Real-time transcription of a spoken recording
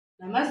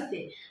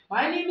Namaste.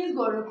 My name is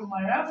Gaurav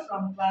Kumar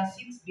from class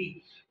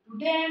 6B.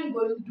 Today I am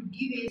going to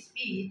give a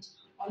speech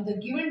on the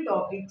given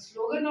topic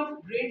slogan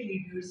of great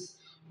leaders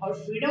or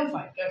freedom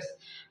fighters.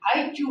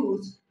 I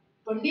choose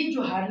Pandit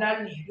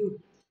Jawaharlal Nehru.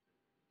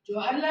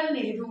 Jawaharlal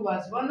Nehru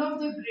was one of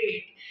the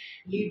great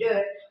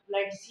leader,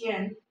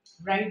 politician,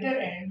 writer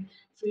and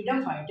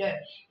freedom fighter.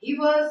 He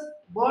was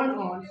born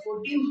on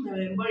 14th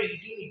November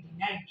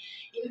 1889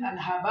 in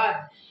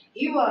Allahabad.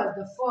 He was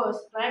the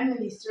first Prime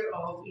Minister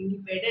of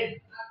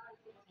independent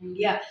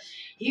India.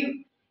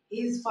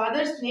 His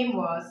father's name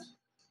was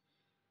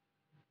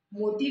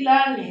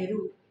Motilal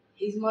Nehru.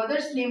 His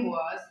mother's name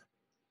was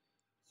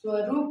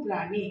Swarup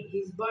Rani.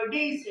 His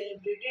birthday is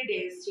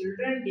celebrated as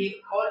Children's Day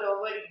all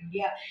over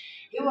India.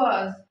 He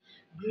was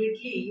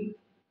greatly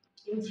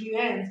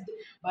influenced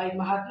by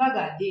Mahatma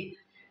Gandhi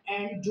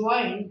and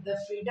joined the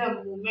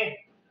freedom movement.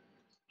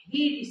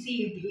 He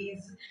received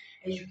his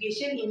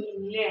education in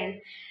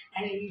England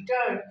and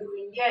returned to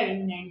India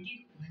in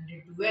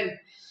 1912.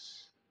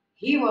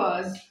 He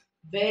was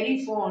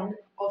very fond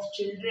of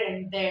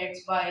children.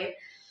 That's why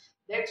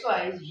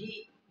children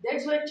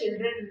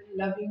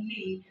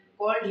lovingly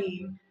called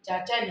him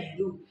Chacha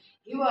Nehru.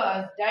 He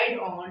was died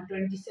on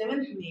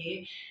 27th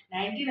May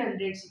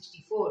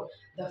 1964.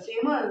 The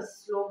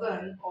famous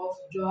slogan of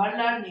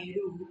Jawaharlal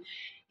Nehru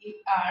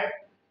are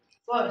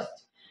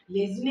first,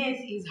 laziness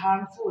is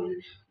harmful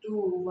to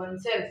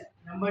oneself.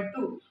 Number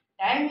two,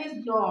 time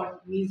is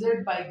not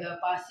measured by the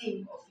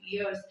passing of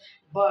years,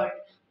 but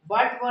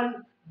what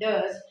one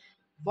does,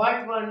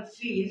 what one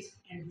feels,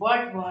 and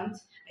what one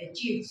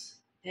achieves.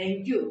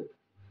 Thank you.